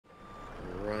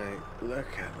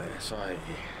Look at this. I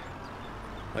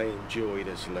enjoy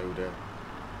this loader.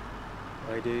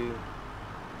 I do.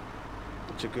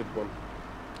 It's a good one.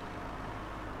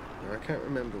 Now, I can't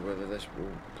remember whether this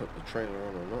will put the trailer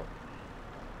on or not.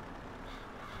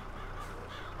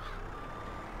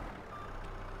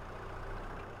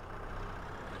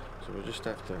 So we'll just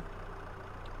have to...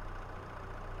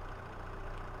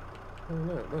 Oh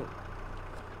no, it won't.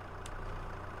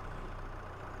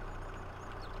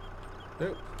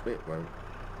 Nope, it won't.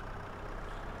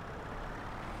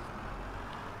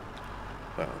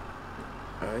 Well,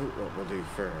 I think what we'll do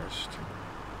first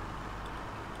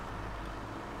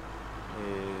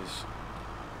is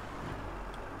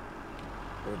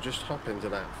we'll just hop into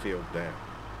that field there,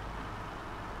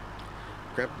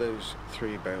 grab those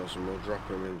 3 bales and we'll drop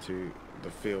them into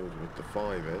the field with the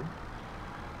 5 in,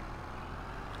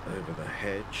 over the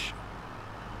hedge.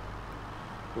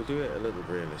 We'll do it a little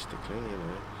realistically, you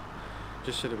know,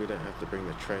 just so that we don't have to bring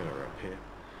the trailer up here.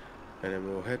 And then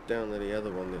we'll head down to the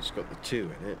other one that's got the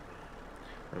 2 in it,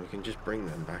 and we can just bring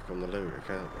them back on the loader,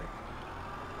 can't we?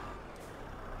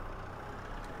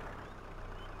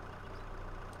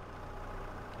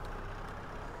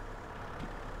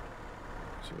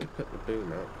 So we put the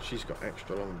boom out. She's got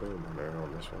extra long boom on there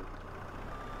on this one.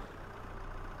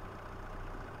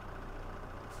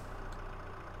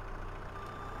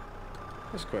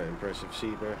 That's quite impressive,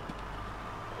 Ceebur.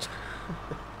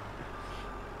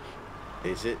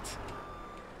 Is it?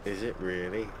 Is it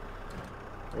really?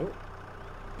 Oh,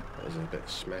 that was a bit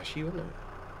smashy, wasn't it?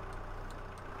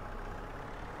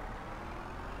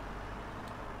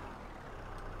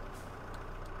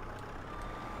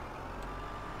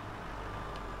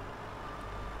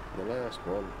 The last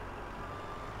one.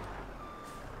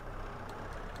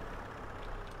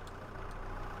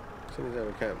 Seeing as how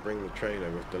we can't bring the trailer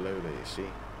with the loader, you see.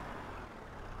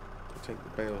 We'll take the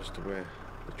bales to where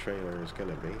the trailer is going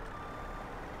to be.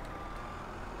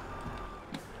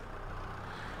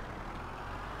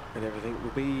 And everything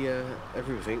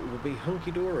will be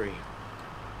hunky-dory.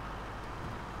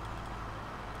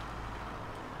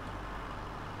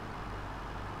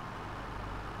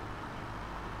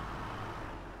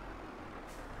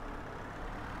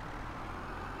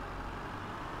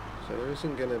 So there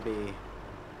isn't going to be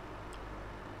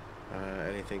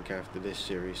anything after this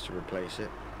series to replace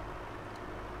it.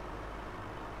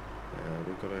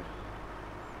 We've got a,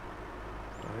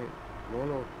 I think, 1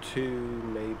 or 2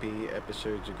 maybe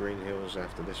episodes of Green Hills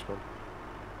after this one.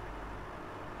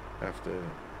 After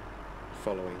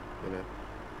following, you know.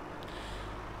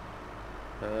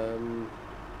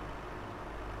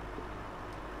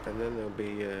 And then there'll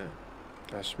be a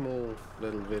small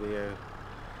little video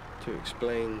to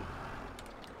explain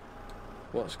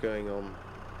what's going on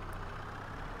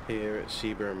here at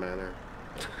Ceebur Manor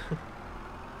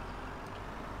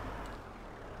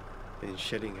in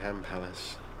Shedingham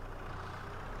Palace.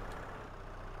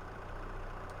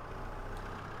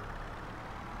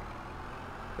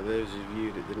 For those of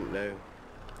you that didn't know,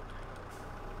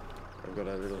 I've got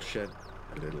a little shed,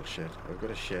 I've got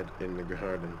a shed in the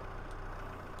garden,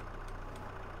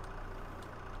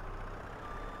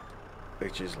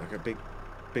 which is like a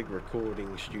big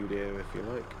recording studio, if you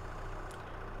like.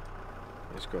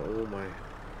 It's got all my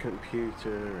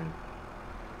computer and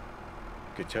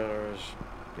guitars,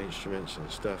 instruments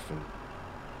and stuff, and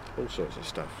all sorts of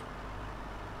stuff.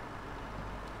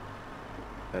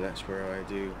 And that's where I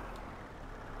do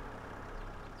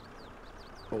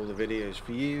all the videos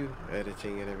for you,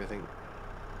 editing and everything.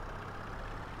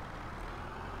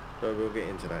 But we'll get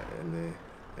into that in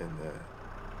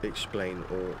the explain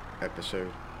all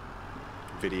episode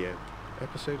video.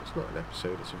 Episode? It's not an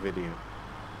episode, it's a video.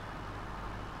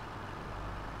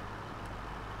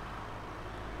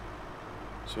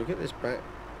 So we'll get this back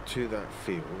to that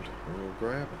field and we'll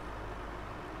grab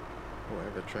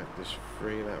whatever tractor's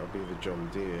free, that will be the John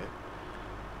Deere,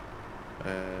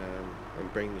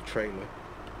 and bring the trailer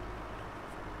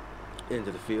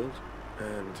into the field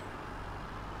and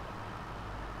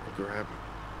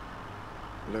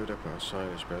load up our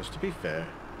silage bales. To be fair,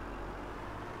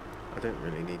 I don't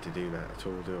really need to do that at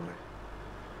all, do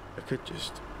I? I could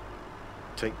just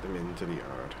take them into the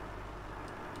yard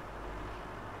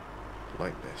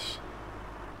like this.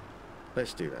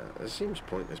 Let's do that. It seems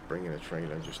pointless bringing a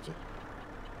trailer just to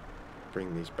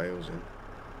bring these bales in.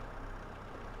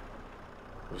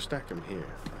 We'll stack them here.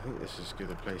 I think this is as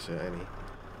good a place as any.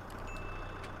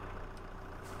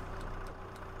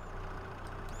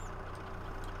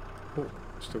 Oh,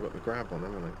 still got the grab on,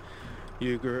 haven't I?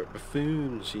 You gurt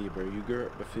buffoon, Ceebur, you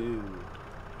gurt buffoon.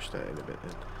 Push that in a bit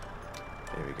then.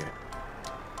 There we go.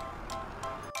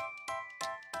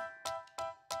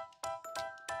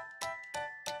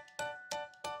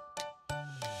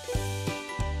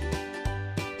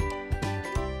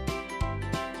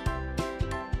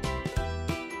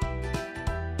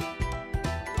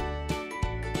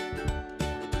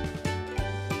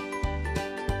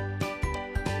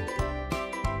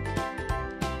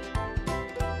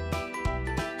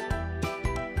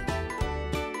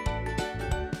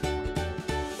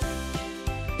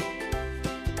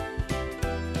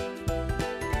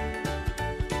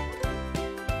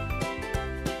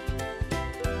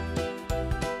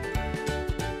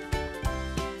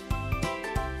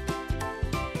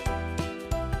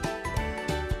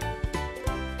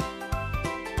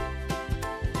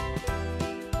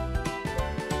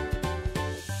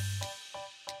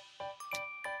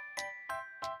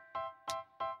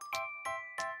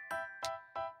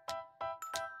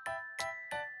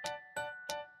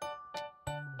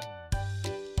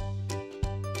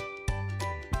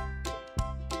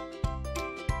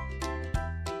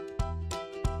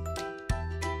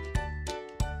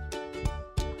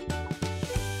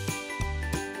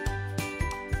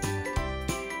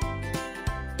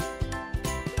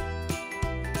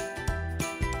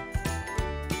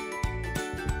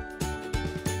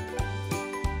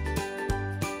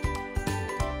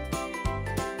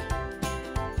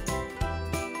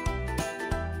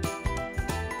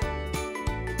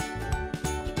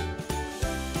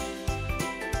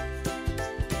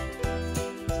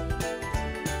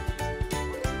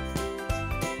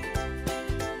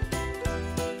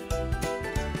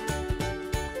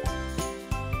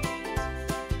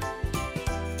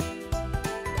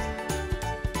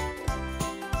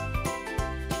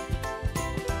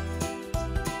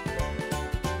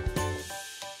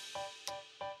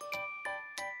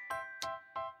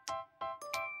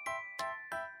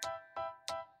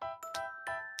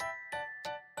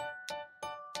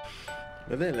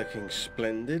 But they're looking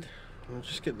splendid. I'll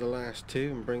just get the last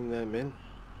two and bring them in.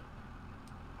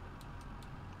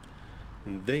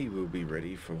 And they will be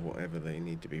ready for whatever they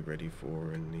need to be ready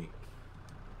for in the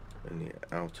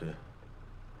outer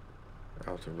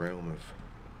realm of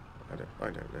I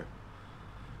don't know.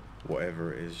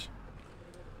 Whatever it is.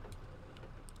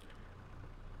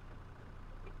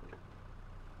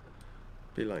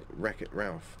 Be like Wreck-It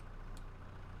Ralph,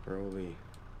 where all the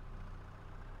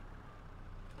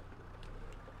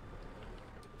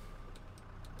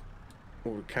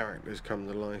characters come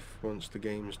to life once the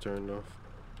game's turned off.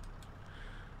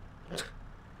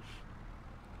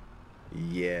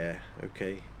 Yeah,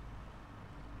 okay.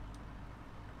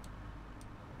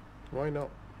 Why not?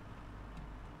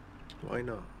 Why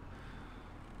not?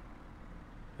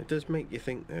 It does make you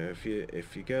think though,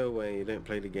 if you go away, you don't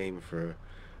play the game for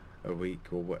a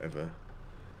week or whatever,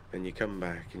 and you come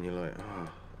back and you're like, oh,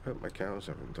 I hope my cows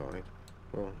haven't died.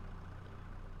 Well,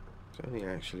 it's only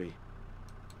actually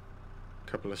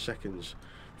a couple of seconds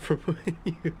from when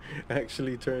you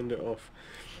actually turned it off.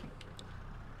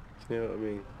 You know what I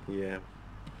mean? Yeah.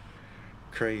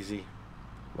 Crazy.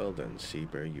 Well done,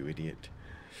 Ceebur, you idiot.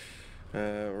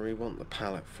 We want the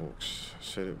pallet forks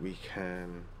so that we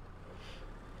can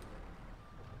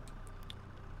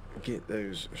get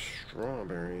those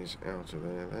strawberries out of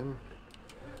there then.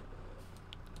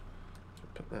 So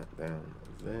put that down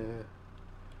there.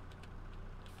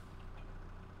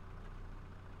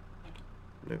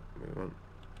 Nope, we want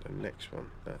the next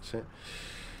one. That's it.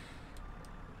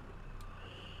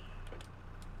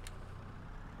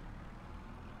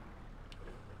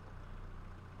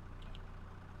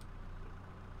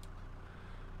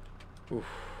 Oof.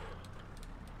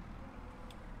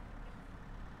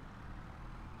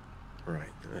 Right,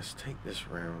 let's take this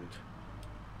round.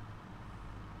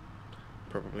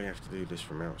 Probably have to do this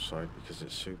from outside because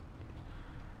it's so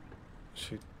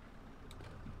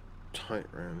tight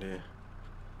around here.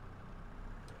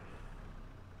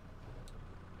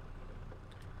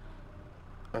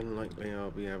 Unlikely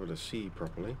I'll be able to see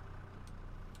properly.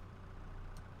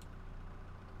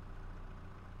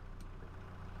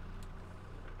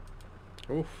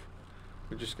 Oof,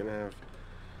 we're gonna have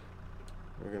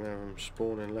them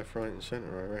spawning left, right and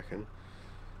centre, I reckon.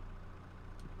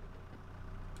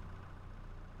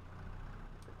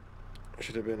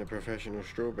 Should have been a professional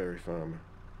strawberry farmer.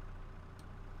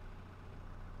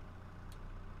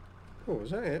 Oh,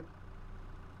 was that it?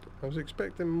 I was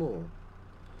expecting more.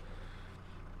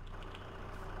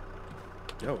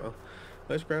 Oh well,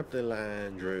 let's grab the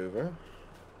Land Rover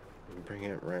and bring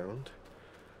it round.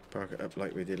 Park it up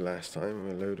like we did last time.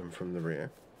 We'll load them from the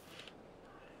rear.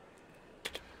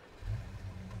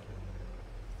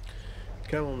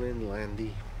 Come on in,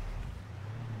 Landy.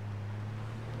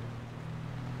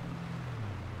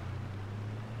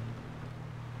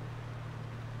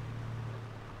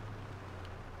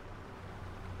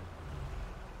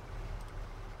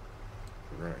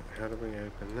 Right, how do we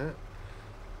open that?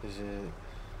 Is it...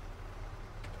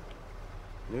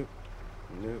 Nope.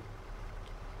 Nope.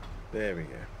 There we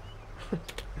go.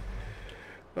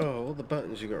 Oh, all the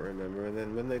buttons you got to remember, and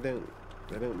then when they don't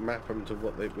map them to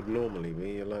what they would normally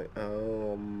be, you're like,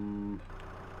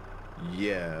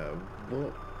 yeah,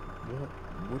 what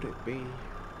would it be?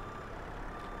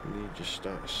 And you just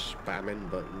start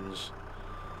spamming buttons.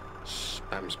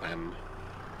 Spam.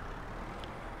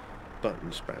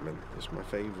 Button spamming is my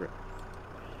favourite.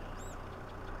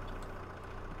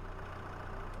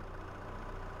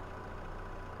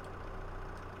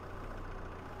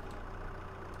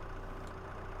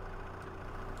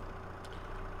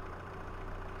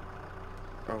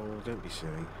 Oh, don't be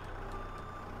silly.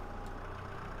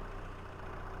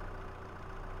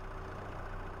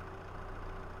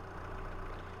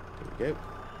 There we go.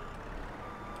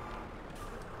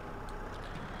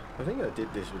 I think I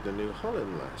did this with the New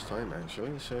Holland last time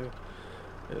actually, so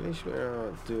at least we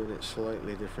are doing it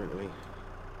slightly differently.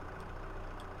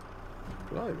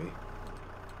 Blimey.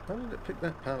 How did it pick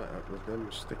that pallet up with them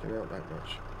sticking out that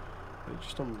much?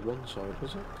 Just on one side,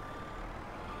 was it?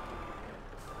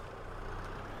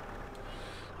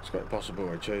 It's quite possible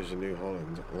I chose the New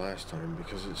Holland last time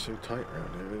because it's so tight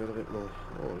around here. We got a bit more.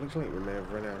 Oh, it looks like we may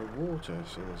have run out of water,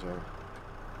 seeing as how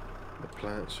the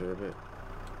plants are a bit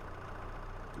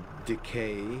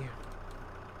decay.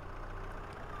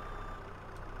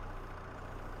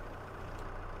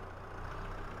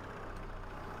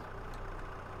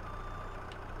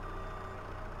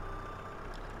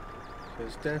 So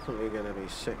it's definitely going to be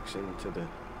 6 into the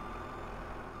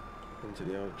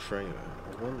old trailer.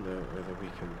 I wonder whether we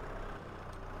can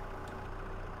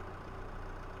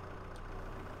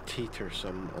teeter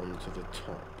some onto the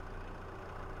top.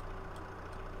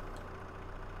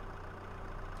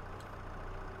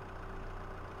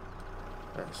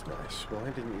 That's nice. Why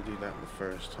didn't you do that the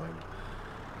first time?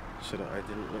 So that I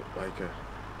didn't look like a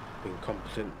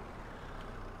incompetent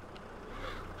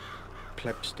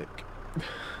plebstick.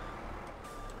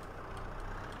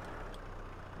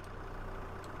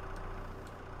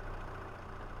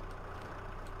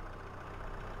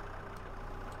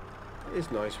 It's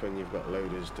nice when you've got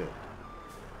loaders that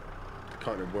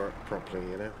kind of work properly,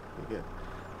 you know.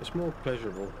 It's more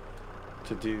pleasurable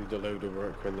to do the loader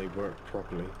work when they work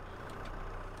properly.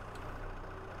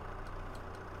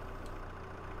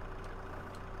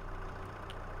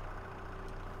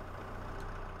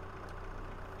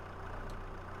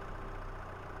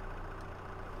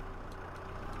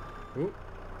 Ooh,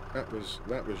 that was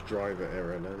driver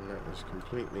error then. That was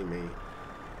completely me.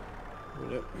 Well,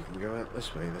 look, we can go out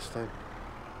this way this time.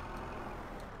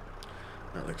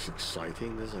 That looks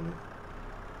exciting, doesn't it?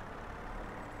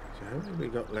 So how many we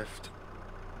got left?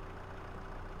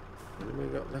 How many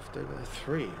we got left over there?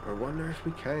 3. I wonder if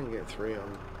we can get 3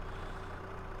 on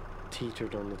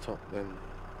teetered on the top then.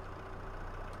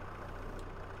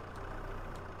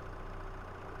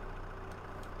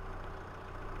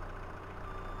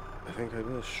 I think I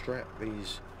will strap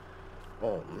these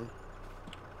on.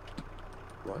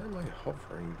 Why am I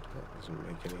hovering? That doesn't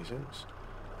make any sense.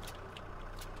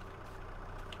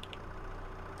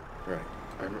 Right,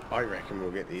 I reckon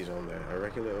we'll get these on there. I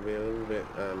reckon it'll be a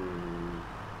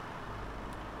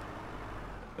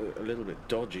little bit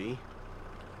dodgy.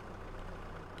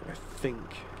 I think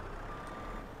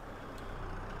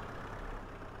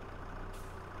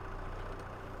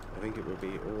it will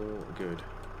be all good.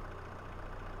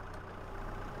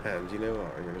 And you know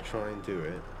what? I'm going to try and do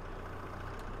it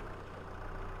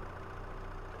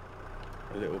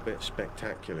a little bit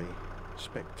spectacularly.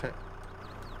 Spectacularly.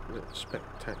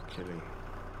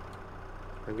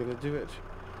 I'm going to do it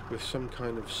with some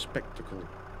kind of spectacle.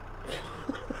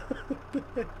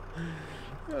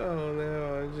 Oh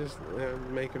no, I'm just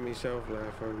making myself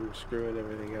laugh. I'm screwing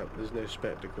everything up. There's no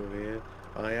spectacle here.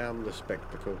 I am the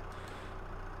spectacle.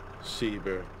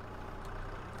 Ceebur,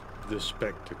 the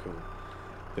spectacle.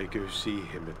 They go see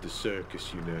him at the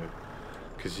circus, you know,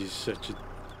 because he's such a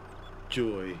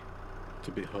joy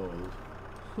to behold.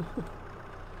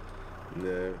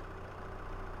 No.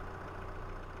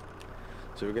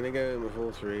 So we're going to go in with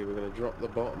all 3. We're going to drop the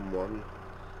bottom one,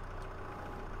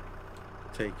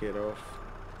 take it off,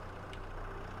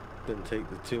 then take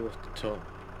the 2 off the top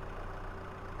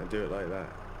and do it like that.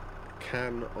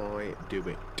 Can I do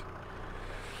it?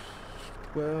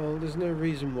 Well, there's no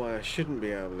reason why I shouldn't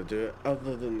be able to do it,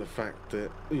 other than the fact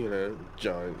that, you know,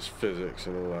 giants, physics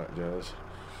and all that jazz.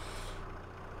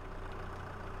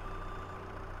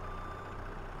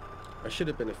 I should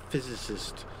have been a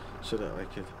physicist so that I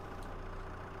could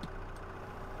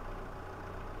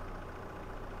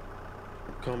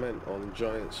comment on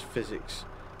giants physics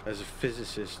as a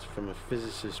physicist from a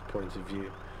physicist's point of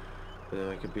view, and then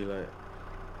I could be like,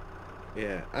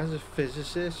 yeah, as a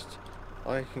physicist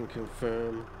I can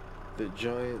confirm that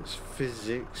giants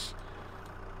physics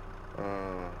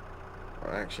are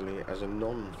actually, as a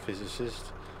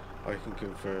non-physicist, I can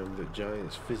confirm that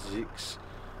giants physics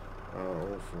are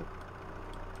awful.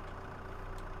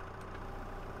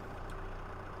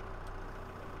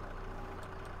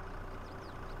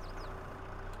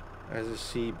 As a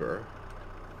Ceebur,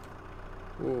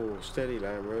 whoa, steady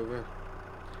Land Rover,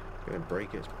 gonna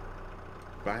break its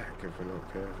back if we're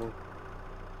not careful.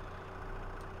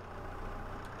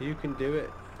 You can do it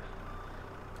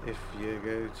if you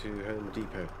go to Home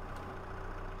Depot.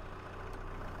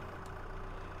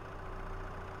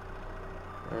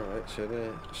 Alright, so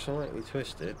they're slightly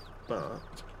twisted,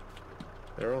 but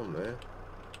they're on there.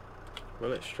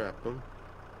 Well, let's strap them.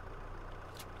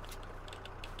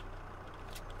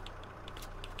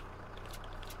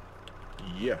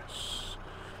 Yes.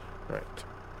 Right.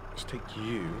 Let's take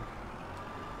you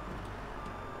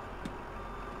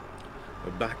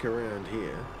back around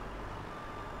here.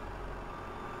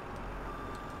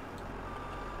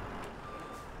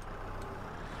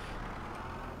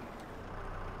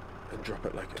 And drop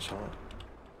it like it's hot.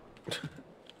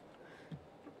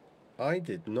 I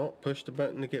did not push the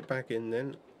button to get back in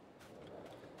then.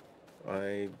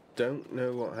 I don't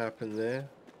know what happened there.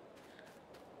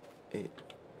 It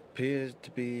appears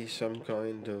to be some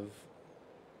kind of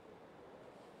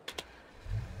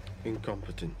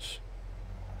incompetence.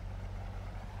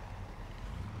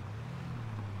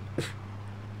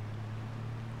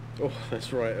 Oh,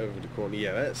 that's right over the corner.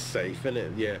 Yeah, that's safe, isn't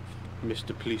it? Yeah,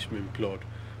 Mr. Policeman Plod.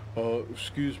 Oh,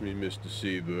 excuse me, Mr.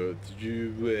 Ceebur.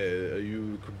 Are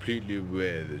you completely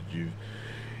aware that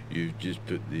you've just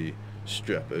put the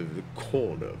strap over the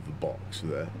corner of the box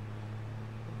there?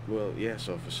 Well, yes,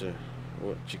 officer.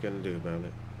 What you gonna do about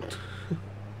it?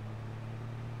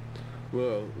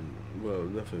 Well,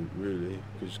 nothing really,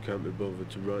 because can't be bothered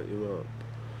to write you up.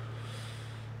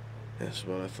 That's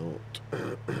what I thought.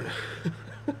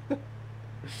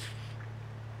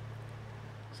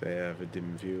 Say I have a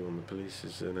dim view on the police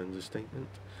is an understatement.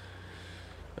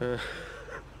 And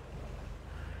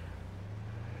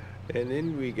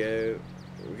in we go.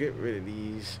 We'll get rid of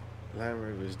these. Land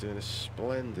Rover's doing a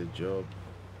splendid job.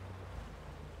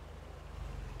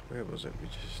 Where was it?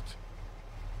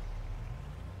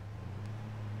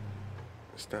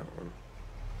 It's that one.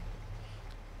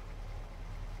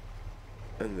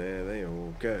 And there they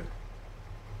all go.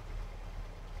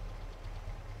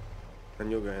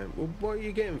 And you're going, well, what are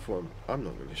you getting for them? I'm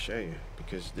not going to show you,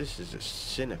 because this is a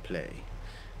Cineplay.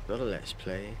 Not a Let's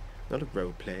Play, not a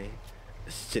role play, a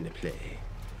Cineplay.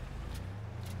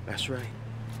 That's right.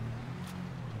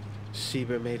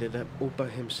 Ceebur made it up all by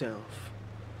himself,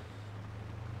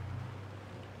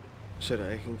 so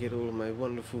that I can get all of my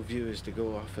wonderful viewers to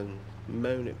go off and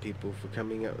moan at people for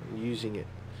coming out and using it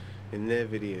in their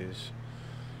videos.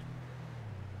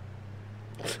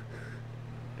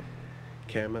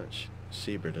 Care much?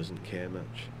 Ceebur doesn't care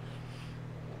much.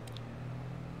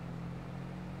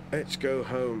 Let's go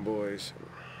home, boys.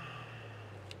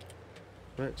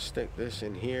 Let's stick this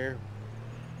in here.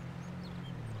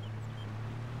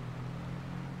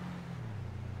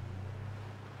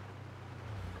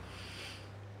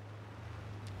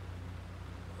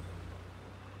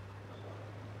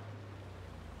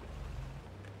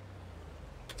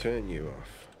 Turn you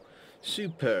off.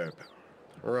 Superb.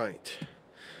 Right.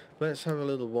 Let's have a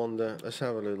little wander. Let's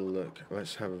have a little look.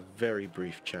 Let's have a very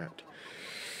brief chat.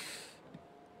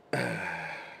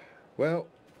 Well,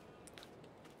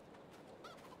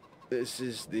 this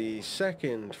is the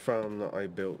second farm that I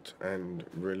built and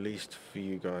released for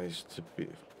you guys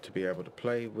to be able to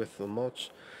play with the mods.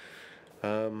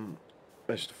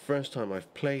 It's the first time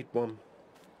I've played one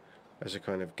as a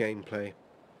kind of gameplay.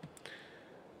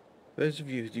 Those of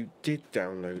you who did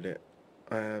download it,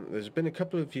 there's been a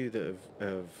couple of you that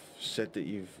have said that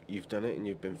you've done it and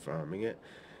you've been farming it.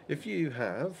 If you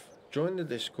have, join the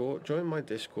Discord, join my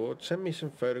Discord, send me some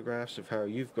photographs of how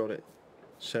you've got it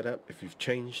set up, if you've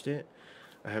changed it.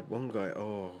 I had one guy,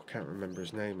 oh, I can't remember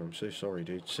his name, I'm so sorry,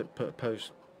 dude,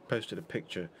 posted a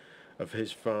picture of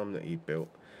his farm that he'd built,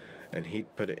 and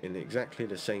he'd put it in exactly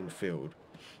the same field,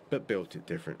 but built it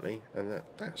differently, and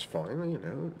that's fine, you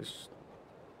know.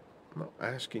 I'm not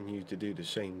asking you to do the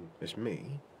same as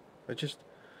me. I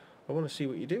want to see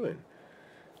what you're doing.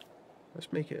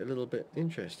 Let's make it a little bit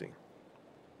interesting.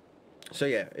 So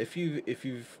yeah, if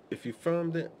you've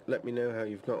farmed it, let me know how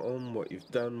you've got on, what you've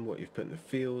done, what you've put in the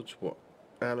fields, what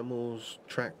animals,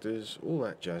 tractors, all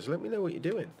that jazz. Let me know what you're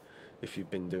doing if you've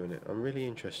been doing it. I'm really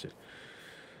interested.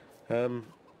 I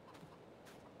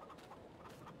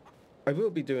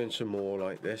will be doing some more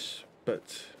like this,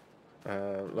 but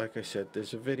like I said,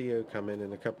 there's a video coming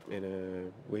in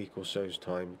a week or so's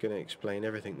time, going to explain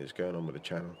everything that's going on with the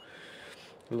channel.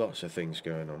 Lots of things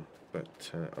going on, but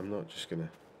I'm not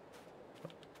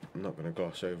going to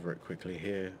gloss over it quickly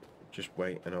here. Just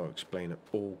wait and I'll explain it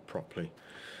all properly.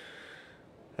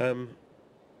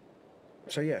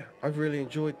 So yeah, I've really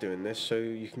enjoyed doing this, so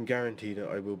you can guarantee that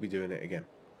I will be doing it again,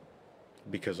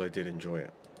 because I did enjoy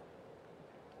it.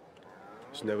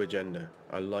 There's no agenda.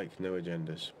 I like no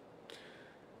agendas.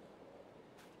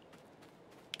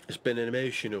 It's been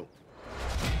emotional.